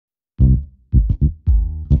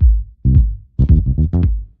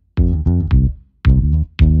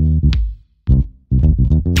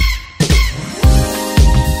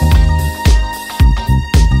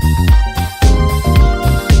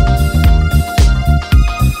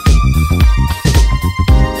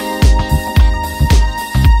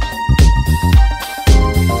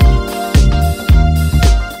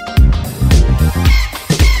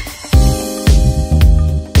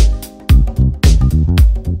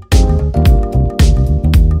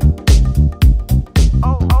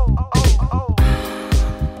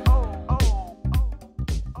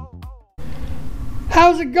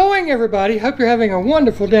it going, everybody? Hope you're having a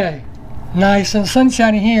wonderful day. Nice and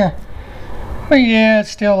sunshiny here. But yeah, it's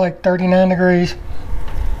still like 39 degrees.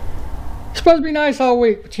 It's supposed to be nice all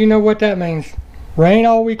week, but you know what that means. Rain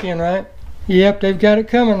all weekend, right? Yep, they've got it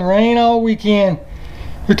coming. Rain all weekend.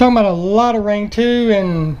 We're talking about a lot of rain too,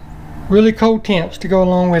 and really cold temps to go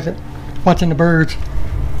along with it. Watching the birds.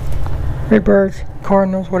 Hey birds,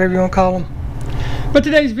 cardinals, whatever you want to call them. But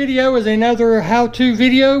today's video is another how-to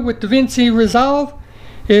video with Davinci Resolve.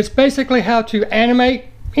 It's basically how to animate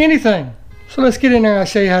anything. So let's get in there and I'll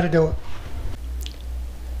show you how to do it.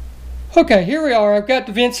 Okay, here we are. I've got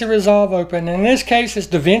Davinci Resolve open. In this case, it's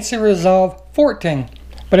Davinci Resolve 14.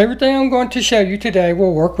 But everything I'm going to show you today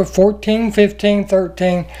will work with 14, 15,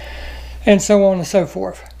 13, and so on and so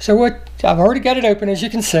forth. So I've already got it open, as you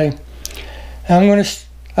can see. I'm going to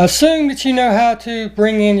assume that you know how to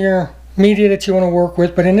bring in your media that you want to work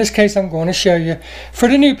with, but in this case I'm going to show you for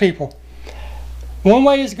the new people. One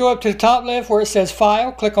way is to go up to the top left where it says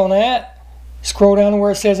File, click on that, scroll down to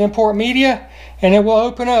where it says Import Media, and it will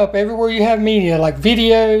open up everywhere you have media like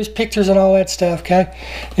videos, pictures, and all that stuff. Okay,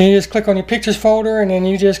 and you just click on your pictures folder and then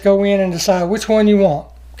you just go in and decide which one you want.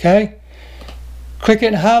 Okay, click it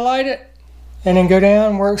and highlight it, and then go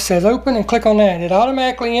down where it says Open and click on that. It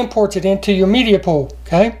automatically imports it into your media pool.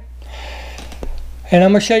 Okay, and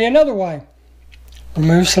I'm going to show you another way.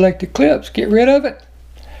 Remove selected clips, get rid of it.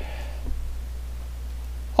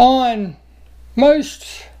 On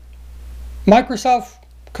most Microsoft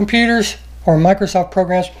computers or Microsoft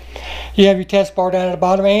programs, you have your taskbar down at the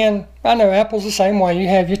bottom, and I know Apple's the same way. You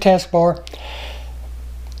have your taskbar.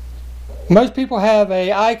 Most people have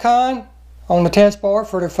an icon on the taskbar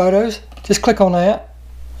for their photos. Just click on that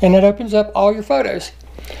and it opens up all your photos.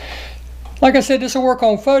 Like I said, this will work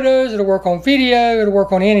on photos, it'll work on video, it'll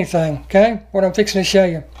work on anything, okay? What I'm fixing to show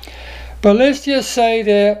you. But let's just say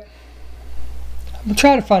that I'm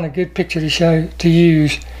trying to find a good picture to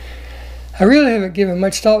use. I really haven't given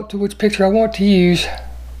much thought to which picture I want to use,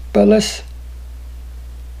 but let's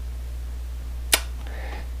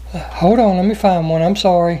hold on, let me find one. I'm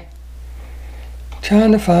sorry.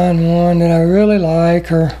 Trying to find one that I really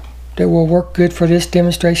like or that will work good for this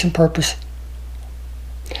demonstration purpose.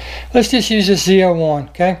 Let's just use this Z01,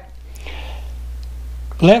 okay?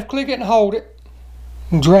 Left click it and hold it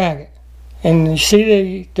and drag it. And you see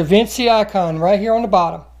the Davinci icon right here on the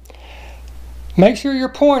bottom. Make sure your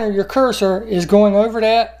pointer, your cursor, is going over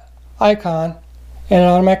that icon and it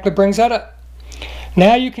automatically brings that up.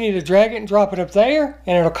 Now you can either drag it and drop it up there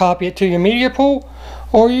and it'll copy it to your media pool,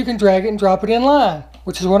 or you can drag it and drop it in line,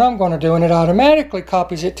 which is what I'm going to do, and it automatically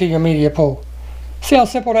copies it to your media pool. See how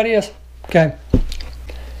simple that is? Okay.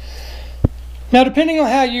 Now, depending on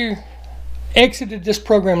how you exited this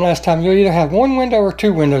program last time, you'll either have one window or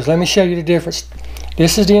two windows. Let me show you the difference.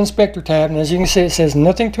 This is the Inspector tab, and as you can see, it says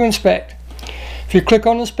Nothing to Inspect. If you click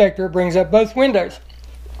on Inspector, it brings up both windows.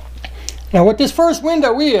 Now, what this first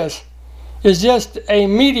window is just a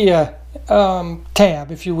media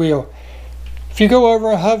tab, if you will. If you go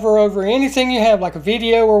over and hover over anything you have, like a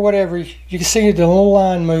video or whatever, you can see the little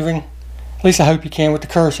line moving. At least I hope you can with the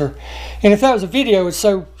cursor. And if that was a video, it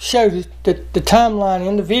would show the timeline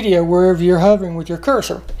in the video wherever you're hovering with your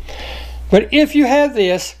cursor. But if you have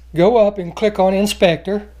this, go up and click on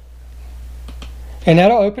Inspector, and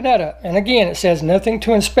that'll open that up. And again, it says Nothing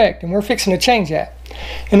to Inspect, and we're fixing to change that.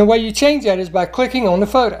 And the way you change that is by clicking on the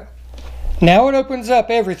photo. Now it opens up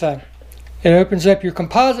everything. It opens up your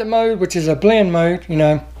composite mode, which is a blend mode, you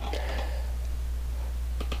know.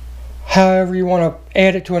 However you want to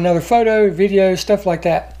add it to another photo, video, stuff like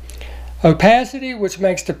that. Opacity, which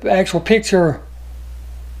makes the actual picture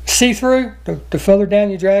see-through. The further down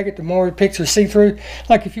you drag it, the more the picture see-through.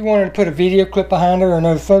 Like if you wanted to put a video clip behind it or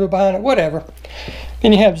another photo behind it, whatever.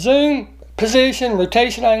 Then you have zoom, position,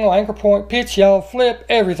 rotation angle, anchor point, pitch, yaw, flip,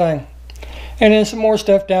 everything. And then some more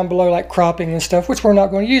stuff down below like cropping and stuff, which we're not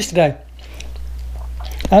going to use today.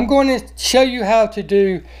 I'm going to show you how to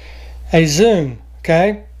do a zoom,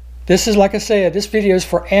 okay? This is, like I said, this video is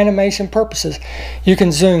for animation purposes. You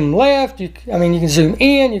can zoom left, you can zoom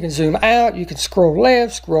in, you can zoom out, you can scroll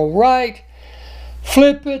left, scroll right,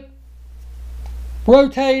 flip it,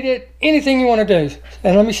 rotate it, anything you want to do.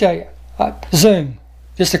 And let me show you. Zoom,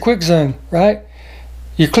 just a quick zoom, right?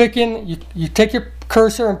 You click in, you take your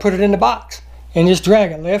cursor and put it in the box and just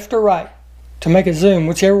drag it left or right to make it zoom,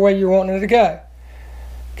 whichever way you want it to go.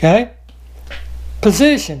 Okay?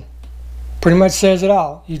 Position. Pretty much says it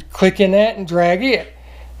all. You click in that and drag it.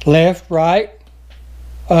 Left, right,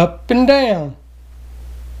 up and down.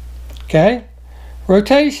 Okay?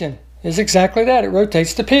 Rotation is exactly that. It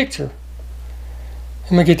rotates the picture.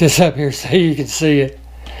 Let me get this up here so you can see it.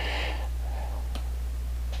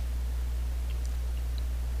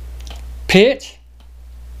 pitch.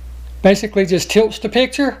 Basically just tilts the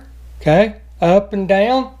picture, okay, up and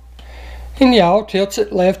down, and y'all tilts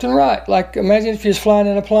it left and right. Like imagine if you was flying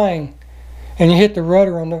in a plane and you hit the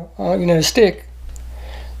rudder on the the stick.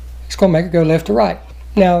 It's going to make it go left to right.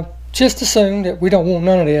 Now just assume that we don't want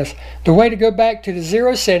none of this. The way to go back to the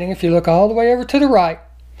 0 setting, if you look all the way over to the right,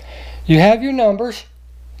 you have your numbers,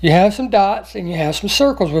 you have some dots, and you have some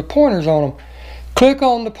circles with pointers on them. Click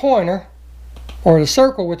on the pointer or the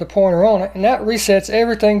circle with the pointer on it, and that resets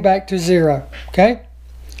everything back to 0. Okay?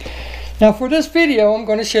 Now for this video, I'm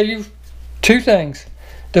going to show you two things.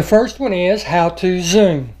 The first one is how to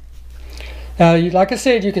zoom. Now, like I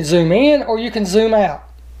said, you can zoom in or you can zoom out.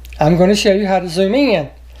 I'm going to show you how to zoom in.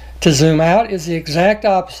 To zoom out is the exact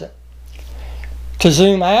opposite. To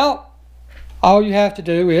zoom out, all you have to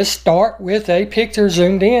do is start with a picture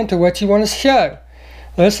zoomed in to what you want to show.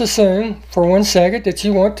 Let's assume for 1 second that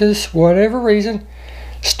you want to, whatever reason,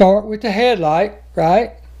 start with the headlight,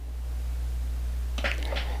 right?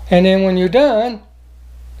 And then when you're done,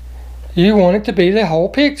 you want it to be the whole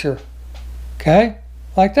picture. Okay?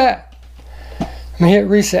 Like that. Let me hit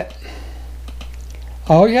reset.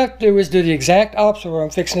 All you have to do is do the exact opposite of what I'm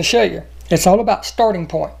fixing to show you. It's all about starting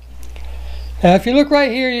point. Now if you look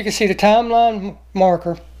right here, you can see the timeline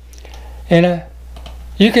marker. And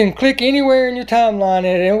you can click anywhere in your timeline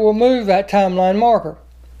and it will move that timeline marker.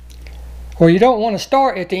 Well, you don't want to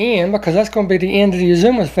start at the end because that's going to be the end of your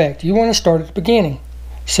zoom effect. You want to start at the beginning.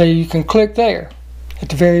 So you can click there at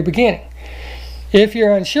the very beginning. If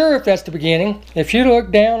you're unsure if that's the beginning, if you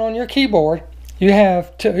look down on your keyboard, you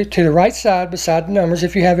have to the right side beside the numbers,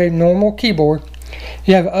 if you have a normal keyboard,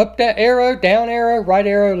 you have up arrow, down arrow, right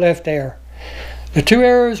arrow, left arrow. The two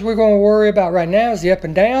arrows we're going to worry about right now is the up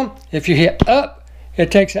and down. If you hit up, it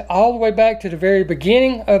takes it all the way back to the very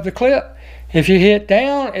beginning of the clip. If you hit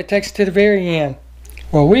down, it takes it to the very end.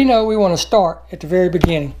 Well, we know we want to start at the very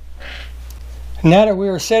beginning. Now that we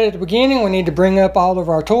are set at the beginning, we need to bring up all of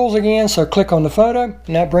our tools again. So click on the photo,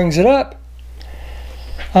 and that brings it up.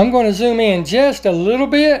 I'm going to zoom in just a little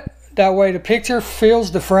bit. That way the picture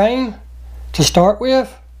fills the frame to start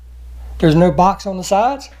with. There's no box on the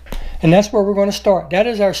sides. And that's where we're going to start. That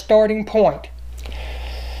is our starting point.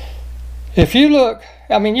 If you look,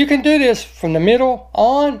 I mean, you can do this from the middle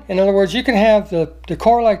on. In other words, you can have the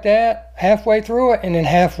car like that, halfway through it, and then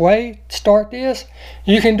halfway start this.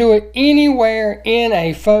 You can do it anywhere in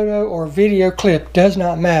a photo or video clip. Does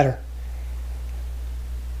not matter.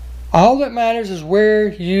 All that matters is where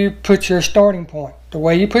you put your starting point. The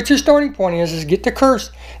way you put your starting point is get the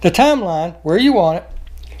timeline where you want it.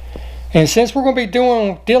 And since we're going to be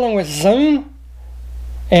dealing with zoom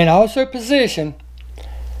and also position,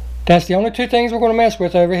 that's the only two things we're going to mess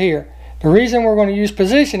with over here. The reason we're going to use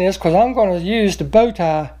position is because I'm going to use the bow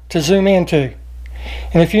tie to zoom into.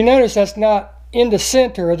 And if you notice, that's not in the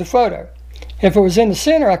center of the photo. If it was in the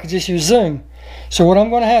center, I could just use zoom. So what I'm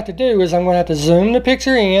going to have to do is I'm going to have to zoom the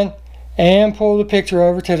picture in and pull the picture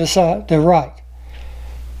over to the side, the right.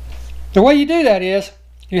 The way you do that is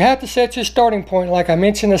you have to set your starting point like I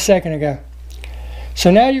mentioned a second ago.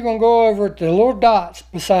 So now you're going to go over the little dots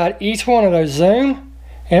beside each one of those, zoom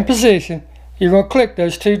and position. You're going to click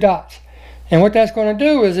those two dots. And what that's going to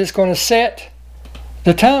do is it's going to set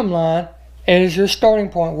the timeline as your starting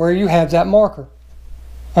point where you have that marker.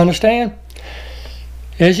 Understand?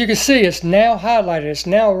 As you can see, it's now highlighted. It's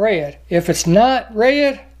now red. If it's not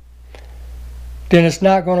red, then it's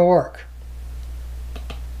not going to work.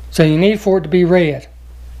 So you need for it to be red.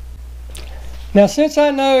 Now, since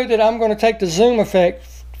I know that I'm going to take the zoom effect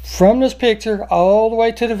from this picture all the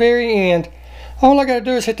way to the very end, all I got to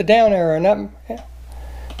do is hit the down arrow, and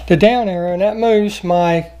that moves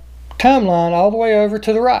my timeline all the way over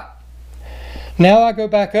to the right. Now I go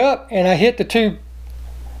back up and I hit the two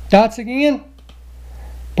dots again,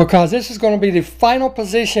 because this is going to be the final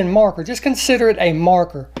position marker. Just consider it a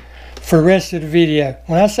marker for the rest of the video.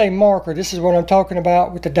 When I say marker, this is what I'm talking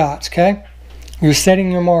about with the dots, okay? You're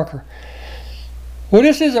setting your marker. Well,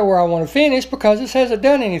 this isn't where I want to finish because this hasn't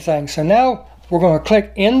done anything. So now we're going to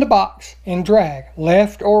click in the box and drag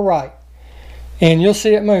left or right. And you'll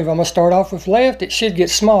see it move. I'm going to start off with left. It should get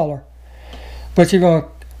smaller. But you're going to,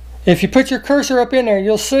 if you put your cursor up in there,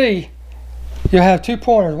 you'll see you'll have two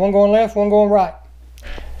pointers. One going left, one going right.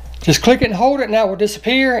 Just click it and hold it and that will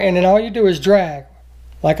disappear. And then all you do is drag.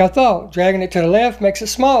 Like I thought, dragging it to the left makes it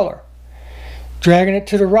smaller. Dragging it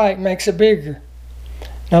to the right makes it bigger.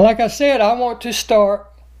 Now, like I said, I want to start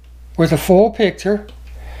with a full picture,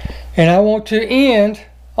 and I want to end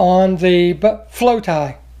on the flow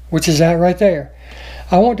tie, which is that right there.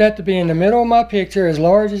 I want that to be in the middle of my picture as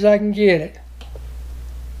large as I can get it.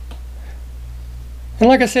 And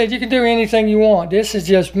like I said, you can do anything you want. This is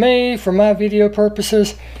just me for my video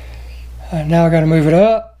purposes. Now I got to move it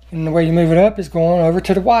up, and the way you move it up is going over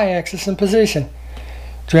to the y-axis in position.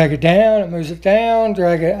 Drag it down, it moves it down.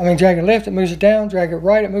 Drag it left, it moves it down. Drag it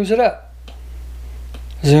right, it moves it up.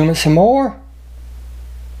 Zoom it some more.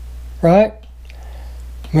 Right.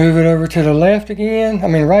 Move it over to the left again.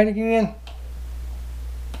 Right again.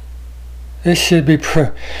 This should be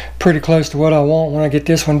pretty close to what I want when I get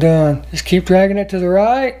this one done. Just keep dragging it to the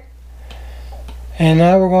right. And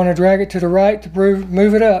now we're going to drag it to the right to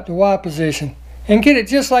move it up to Y position. And get it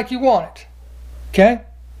just like you want it. Okay?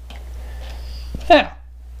 Now,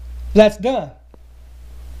 that's done.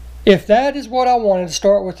 If that is what I wanted, to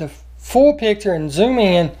start with the full picture and zoom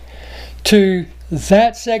in to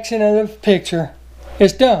that section of the picture,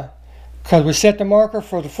 it's done. Because we set the marker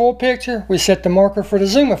for the full picture, we set the marker for the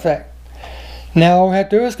zoom effect. Now all we have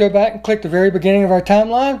to do is go back and click the very beginning of our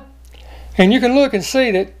timeline, and you can look and see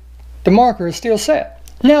that the marker is still set.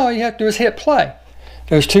 Now all you have to do is hit play.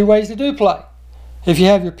 There's two ways to do play. If you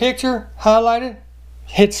have your picture highlighted,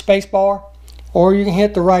 hit space bar, or you can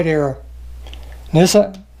hit the right arrow.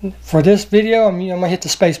 For this video, I'm going to hit the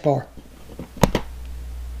space bar.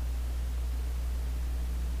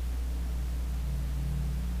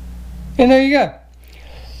 And there you go.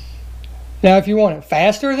 Now if you want it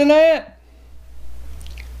faster than that,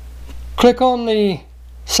 click on the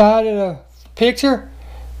side of the picture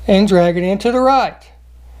and drag it into the right.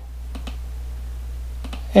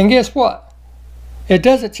 And guess what? It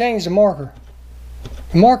doesn't change the marker.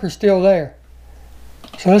 The marker's still there.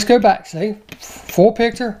 So let's go back. See? Full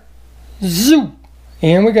picture. Zoom.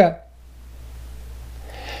 In we go.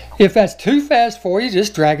 If that's too fast for you,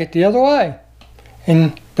 just drag it the other way.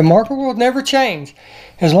 And the marker will never change.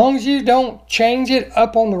 As long as you don't change it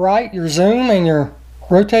up on the right, your zoom and your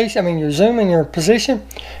rotation, your zoom and your position,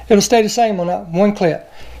 it'll stay the same on that one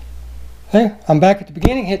clip. Okay? I'm back at the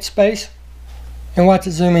beginning, hit space, and watch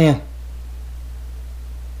it zoom in.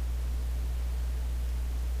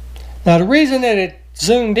 Now the reason that it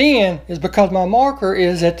zoomed in is because my marker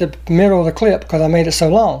is at the middle of the clip because I made it so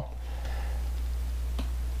long.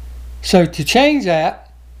 So to change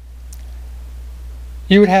that,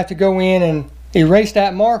 you would have to go in and erase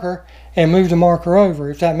that marker and move the marker over,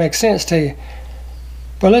 if that makes sense to you.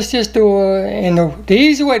 But let's just do the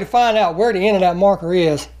easy way to find out where the end of that marker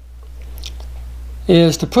is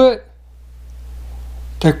to put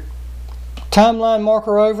the timeline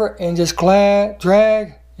marker over and just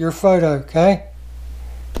drag your photo, okay?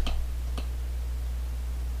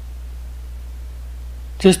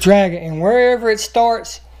 Just drag it, and wherever it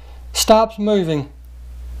stops moving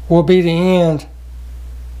will be the end.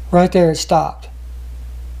 Right there it stopped.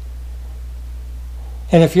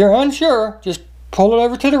 And if you're unsure, just pull it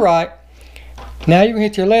over to the right. Now you can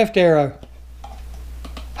hit your left arrow.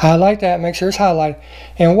 Highlight that, make sure it's highlighted.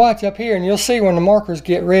 And watch up here and you'll see when the markers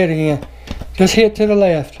get red again. Just hit to the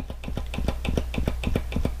left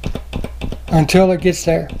until it gets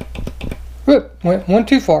there. Whoop, went one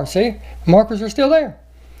too far, see? The markers are still there.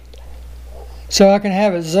 So I can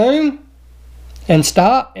have it zoom and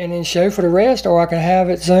stop and then show for the rest, or I can have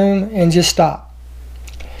it zoom and just stop.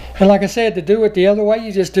 And like I said, to do it the other way,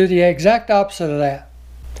 you just do the exact opposite of that.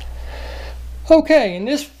 Okay, in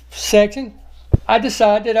this section, I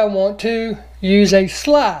decide that I want to use a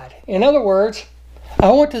slide. In other words, I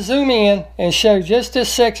want to zoom in and show just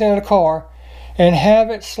this section of the car and have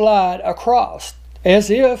it slide across as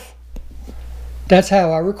if that's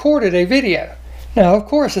how I recorded a video. Now, of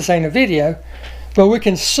course, this ain't a video, but we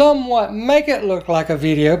can somewhat make it look like a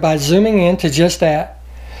video by zooming in to just that.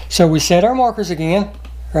 So we set our markers again,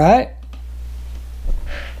 right?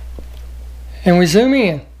 And we zoom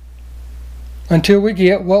in until we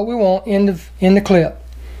get what we want in the clip.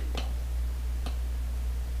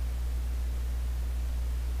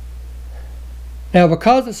 Now,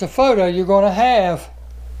 because it's a photo, you're going to have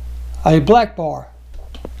a black bar.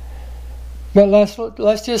 But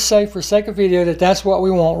let's just say, for sake of video, that that's what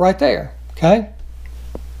we want right there. Okay?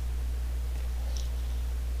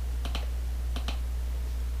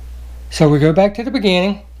 So we go back to the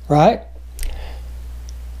beginning, right?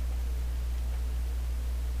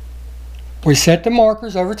 We set the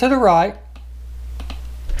markers over to the right.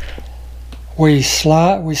 We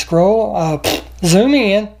scroll, zoom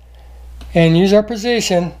in, and use our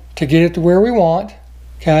position to get it to where we want.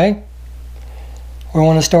 Okay? We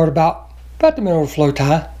want to start about the middle of the flow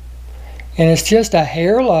tie. And it's just a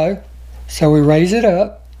hair low, so we raise it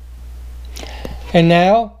up. And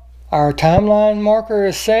now our timeline marker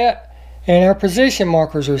is set and our position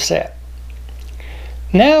markers are set.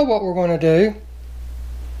 Now what we're going to do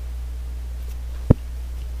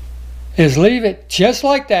is leave it just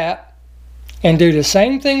like that and do the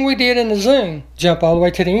same thing we did in the zoom, jump all the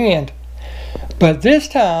way to the end. But this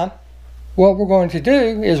time, what we're going to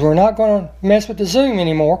do is we're not going to mess with the zoom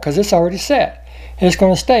anymore because it's already set. It's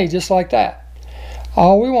going to stay just like that.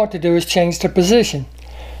 All we want to do is change the position.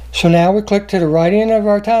 So now we click to the right end of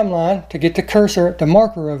our timeline to get the cursor, the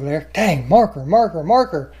marker over there. Dang, marker, marker,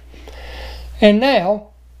 marker. And now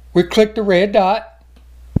we click the red dot,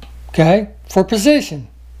 okay, for position.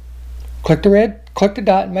 Click the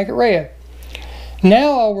dot and make it red.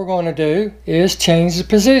 Now all we're going to do is change the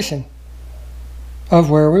position of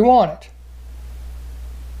where we want it.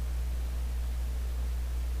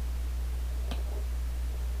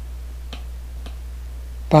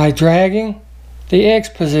 By dragging the X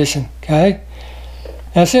position, okay?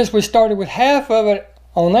 Now since we started with half of it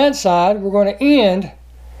on that side, we're going to end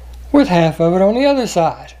with half of it on the other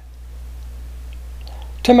side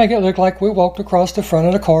to make it look like we walked across the front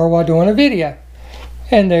of the car while doing a video.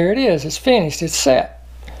 And there it is, it's finished, it's set.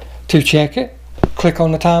 To check it, click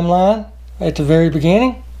on the timeline at the very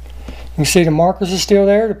beginning. You can see the markers are still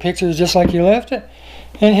there, the picture is just like you left it,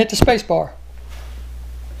 and hit the space bar.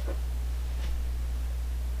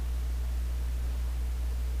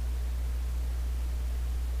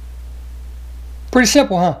 Pretty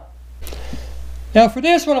simple, huh? Now for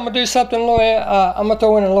this one, I'm going to do something a little, I'm going to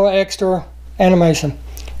throw in a little extra animation.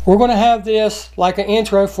 We're going to have this like an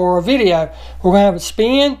intro for a video. We're going to have it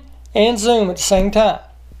spin and zoom at the same time.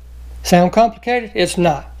 Sound complicated? It's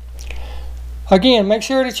not. Again, make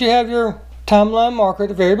sure that you have your timeline marker at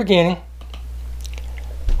the very beginning.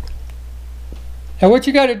 Now what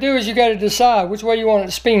you got to do is you got to decide which way you want it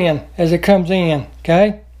to spin as it comes in,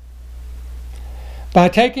 okay? By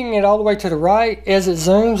taking it all the way to the right, as it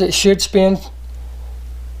zooms, it should spin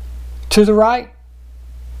to the right.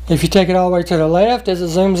 If you take it all the way to the left, as it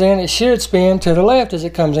zooms in, it should spin to the left as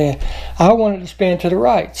it comes in. I want it to spin to the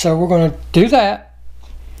right, so we're going to do that.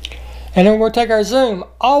 And then we'll take our zoom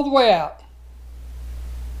all the way out.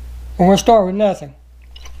 We're going to start with nothing.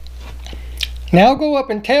 Now go up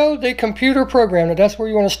and tell the computer program that that's where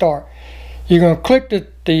you want to start. You're going to click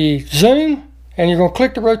the zoom, and you're going to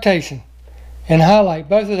click the rotation and highlight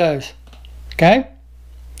both of those. Okay?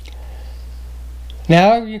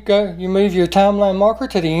 Now you move your timeline marker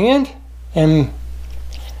to the end and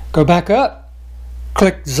go back up,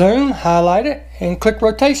 click zoom, highlight it, and click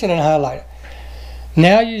rotation and highlight it.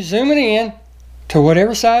 Now you zoom it in to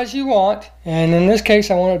whatever size you want, and in this case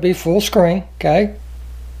I want it to be full screen, okay?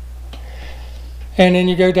 And then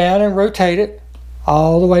you go down and rotate it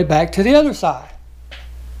all the way back to the other side.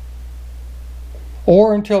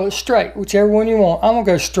 Or until it's straight, whichever one you want. I'm going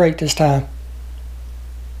to go straight this time,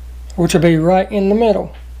 which will be right in the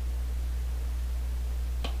middle.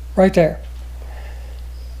 Right there.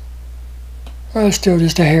 Well, it's still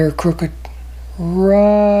just a hair crooked.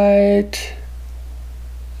 Right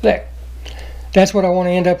there. That's what I want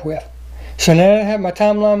to end up with. So now that I have my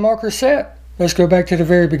timeline marker set, let's go back to the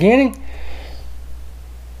very beginning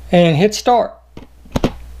and hit start.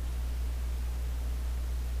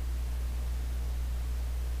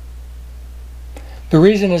 The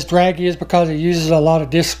reason it's draggy is because it uses a lot of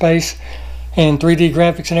disk space and 3D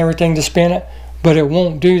graphics and everything to spin it, but it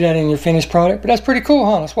won't do that in your finished product. But that's pretty cool,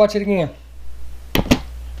 huh? Let's watch it again.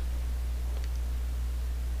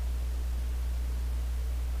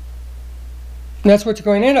 And that's what you're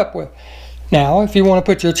going to end up with. Now, if you want to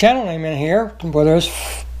put your channel name in here, whether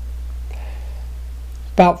it's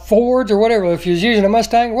about Fords or whatever, if you're using a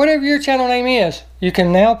Mustang, whatever your channel name is, you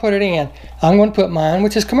can now put it in. I'm going to put mine,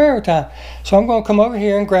 which is Camaro time. So I'm going to come over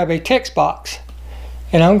here and grab a text box,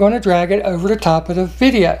 and I'm going to drag it over the top of the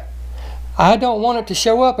video. I don't want it to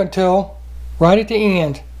show up until right at the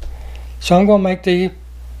end. So I'm going to make the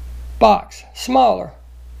box smaller.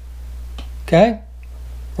 Okay?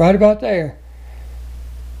 Right about there.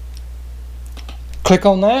 Click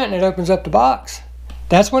on that and it opens up the box.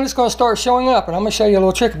 That's when it's going to start showing up, and I'm going to show you a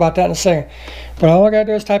little trick about that in a second. But all I got to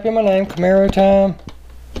do is type in my name, Camaro time.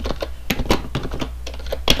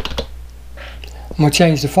 I'm going to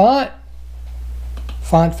change the font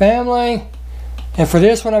family, and for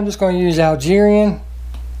this one I'm just going to use Algerian.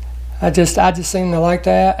 I just seem to like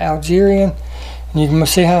that, Algerian. And you can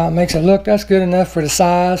see how it makes it look. That's good enough for the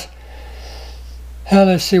size. Now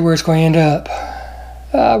let's see where it's going to end up.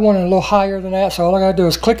 I want it a little higher than that, so all I got to do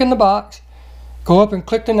is click in the box, go up and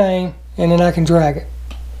click the name, and then I can drag it.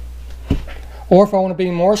 Or if I want to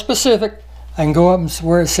be more specific, I can go up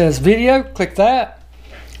where it says video, click that,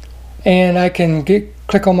 and I can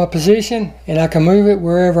click on my position, and I can move it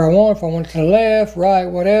wherever I want. If I want it to the left, right,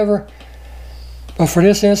 whatever. But for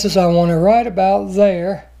this instance, I want it right about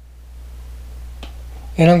there.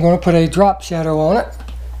 and I'm going to put a drop shadow on it.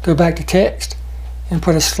 Go back to text and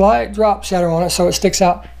put a slight drop shadow on it so it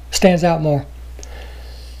stands out more.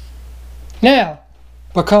 Now,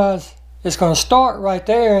 because it's going to start right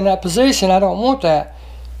there in that position, I don't want that.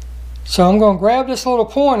 So I'm going to grab this little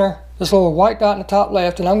pointer, this little white dot in the top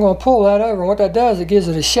left, and I'm going to pull that over, and what that does, it gives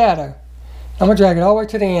it a shadow. I'm going to drag it all the way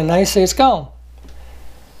to the end. Now you see it's gone.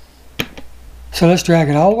 So let's drag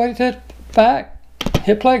it all the way to the back,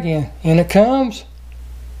 hit play again. In it comes,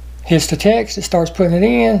 hits the text, it starts putting it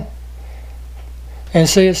in, and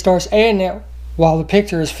see it starts adding it while the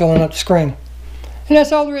picture is filling up the screen. And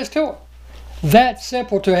that's all there is to it. That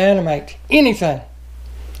simple to animate anything.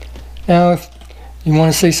 Now if you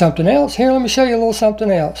want to see something else, here, let me show you a little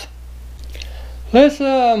something else. Let's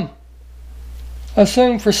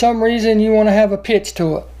assume for some reason you want to have a pitch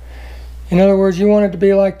to it. In other words, you want it to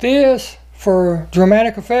be like this for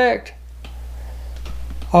dramatic effect.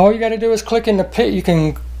 All you got to do is click in the pit. You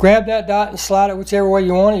can grab that dot and slide it whichever way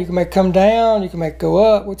you want it. You can make it come down, you can make it go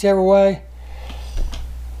up, whichever way.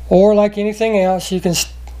 Or like anything else, you can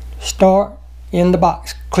start in the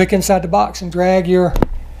box. Click inside the box and drag your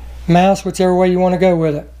mouse whichever way you want to go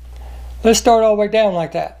with it. Let's start all the way down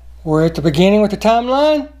like that. We're at the beginning with the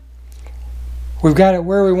timeline. We've got it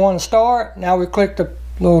where we want to start. Now we click the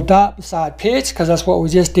little dot beside pitch, because that's what we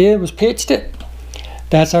just did, was pitched it.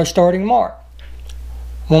 That's our starting mark.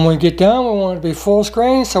 When we get done, we want it to be full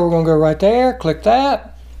screen, so we're going to go right there, click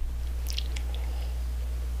that.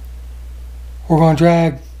 We're going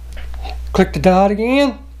to click the dot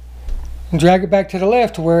again, and drag it back to the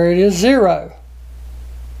left to where it is 0.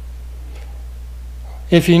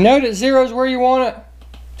 If you know that 0 is where you want it,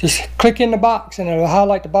 just click in the box and it'll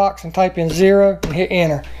highlight the box and type in 0 and hit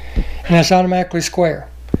enter. And that's automatically square.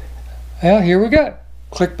 Well, here we go.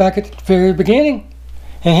 Click back at the very beginning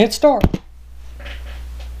and hit start.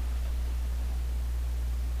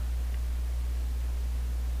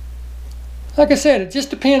 Like I said, it just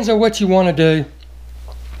depends on what you want to do.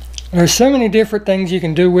 There's so many different things you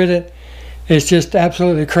can do with it. It's just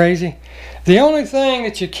absolutely crazy. The only thing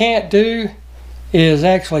that you can't do is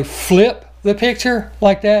actually flip the picture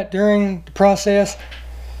like that during the process.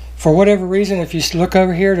 For whatever reason, if you look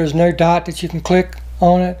over here, there's no dot that you can click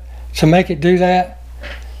on it to make it do that.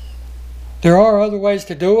 There are other ways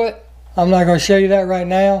to do it. I'm not going to show you that right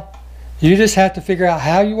now. You just have to figure out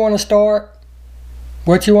how you want to start,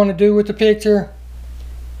 what you want to do with the picture,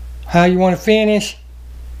 how you want to finish,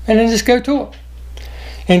 and then just go to it.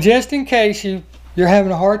 And just in case you're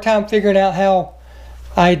having a hard time figuring out how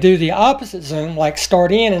I do the opposite zoom, like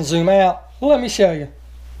start in and zoom out, well, let me show you.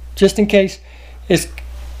 Just in case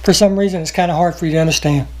for some reason it's kind of hard for you to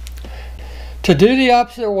understand. To do the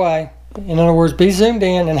opposite way, in other words, be zoomed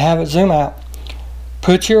in and have it zoom out,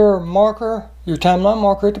 put your marker, your timeline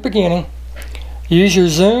marker at the beginning, use your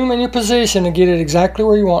zoom and your position to get it exactly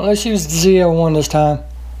where you want. Let's use ZL1 this time.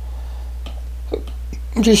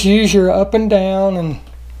 Just use your up and down and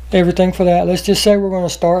everything for that. Let's just say we're going to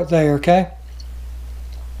start there, okay?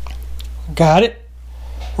 Got it?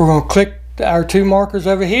 We're going to click our 2 markers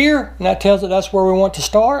over here, and that tells it that's where we want to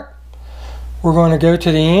start. We're going to go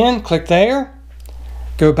to the end, click there,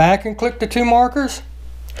 go back and click the 2 markers,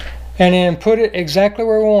 and then put it exactly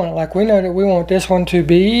where we want it. Like we know that we want this one to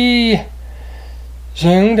be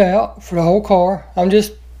zoomed out for the whole car. I'm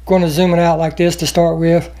just going to zoom it out like this to start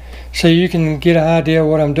with, so you can get an idea of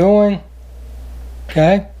what I'm doing.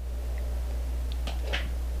 Okay.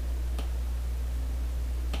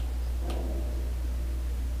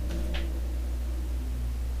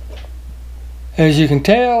 As you can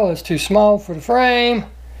tell, it's too small for the frame,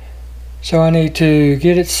 so I need to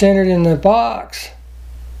get it centered in the box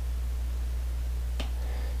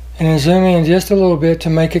and then zoom in just a little bit to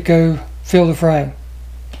make it go fill the frame.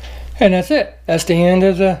 And that's it. That's the end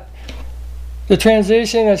of the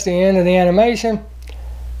transition. That's the end of the animation.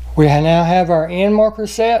 We now have our end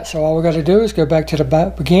markers set, so all we got to do is go back to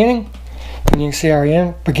the beginning, and you can see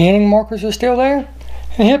our beginning markers are still there,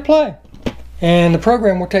 and hit play. And the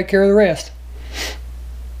program will take care of the rest.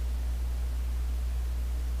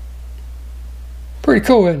 Pretty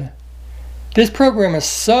cool, isn't it? This program is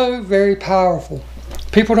so very powerful.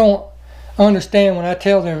 People don't understand when I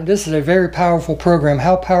tell them this is a very powerful program,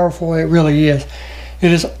 how powerful it really is.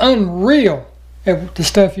 It is unreal the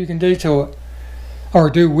stuff you can do to it, or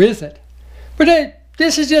do with it. But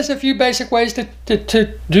this is just a few basic ways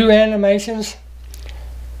to do animations.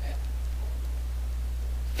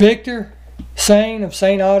 Victor Sane of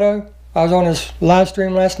Sane Auto, I was on his live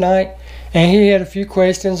stream last night, and he had a few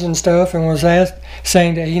questions and stuff, and was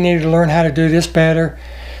saying that he needed to learn how to do this better.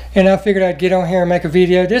 And I figured I'd get on here and make a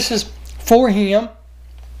video. This is for him.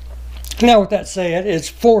 Now with that said, it's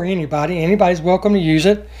for anybody. Anybody's welcome to use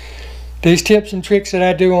it. These tips and tricks that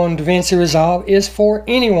I do on Davinci Resolve is for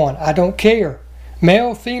anyone. I don't care.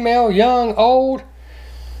 Male, female, young, old,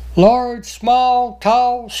 large, small,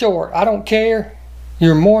 tall, short. I don't care.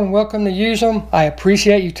 You're more than welcome to use them. I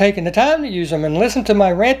appreciate you taking the time to use them and listen to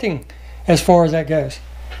my ranting as far as that goes.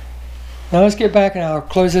 Now let's get back and I'll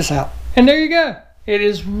close this out. And there you go. It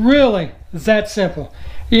is really that simple.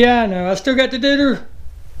 Yeah, I know. I still got to do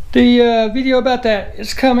the video about that.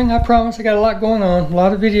 It's coming, I promise. I got a lot going on, a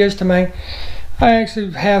lot of videos to make. I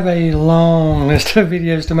actually have a long list of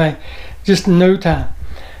videos to make, just no time.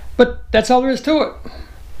 But that's all there is to it.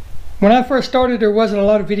 When I first started, there wasn't a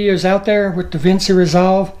lot of videos out there with Davinci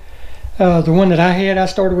Resolve. The one that I had, I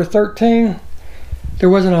started with 13. There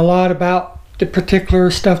wasn't a lot about the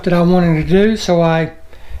particular stuff that I wanted to do, so I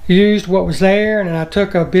used what was there, and then I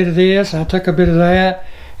took a bit of this and I took a bit of that,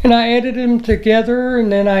 and I edited them together,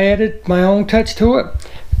 and then I added my own touch to it.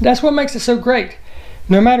 That's what makes it so great.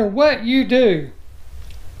 No matter what you do,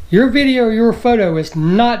 your video, your photo is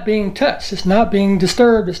not being touched, it's not being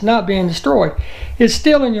disturbed, it's not being destroyed. It's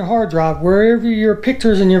still in your hard drive. Wherever your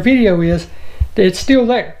pictures and your video is, it's still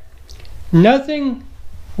there. Nothing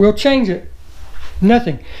will change it.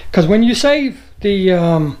 Nothing. Because when you save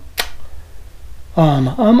the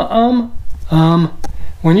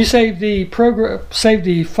when you save the program, save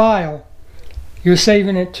the file, you're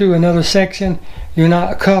saving it to another section. You're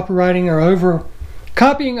not copying or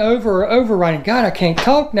overwriting. God, I can't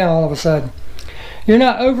talk now all of a sudden. You're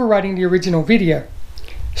not overwriting the original video.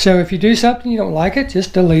 So if you do something you don't like it,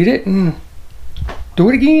 just delete it and do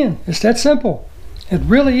it again. It's that simple. It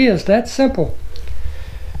really is that simple.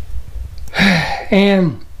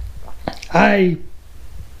 And I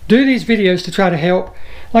do these videos to try to help.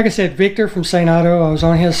 Like I said, Victor from St. Otto, I was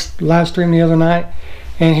on his live stream the other night,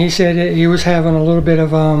 and he said that he was having a little bit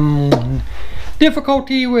of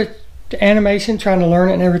difficulty with the animation, trying to learn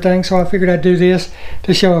it and everything. So I figured I'd do this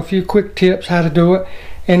to show a few quick tips how to do it,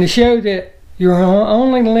 and to show that you're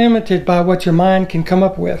only limited by what your mind can come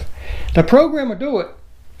up with. The program will do it.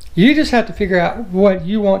 You just have to figure out what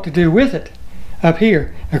you want to do with it. Up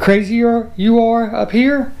here, the crazier you are up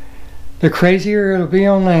here, the crazier it'll be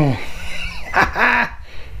on there.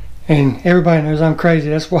 And everybody knows I'm crazy.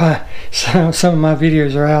 That's why some of my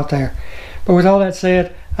videos are out there. But with all that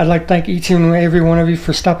said, I'd like to thank each and every one of you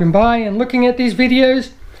for stopping by and looking at these videos.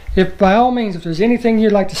 If by all means, if there's anything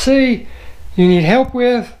you'd like to see, you need help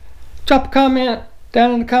with, drop a comment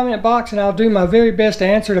down in the comment box and I'll do my very best to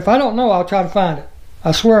answer it. If I don't know, I'll try to find it.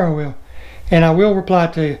 I swear I will. And I will reply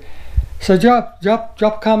to you. So drop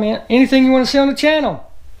a comment. Anything you want to see on the channel.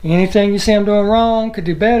 Anything you see I'm doing wrong, could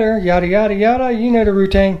do better, yada yada yada. You know the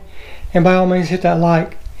routine. And by all means, hit that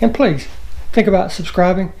like. And please, think about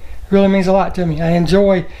subscribing. It really means a lot to me. I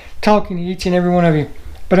enjoy talking to each and every one of you.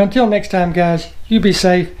 But until next time, guys, you be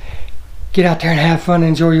safe. Get out there and have fun and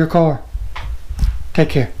enjoy your car. Take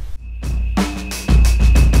care.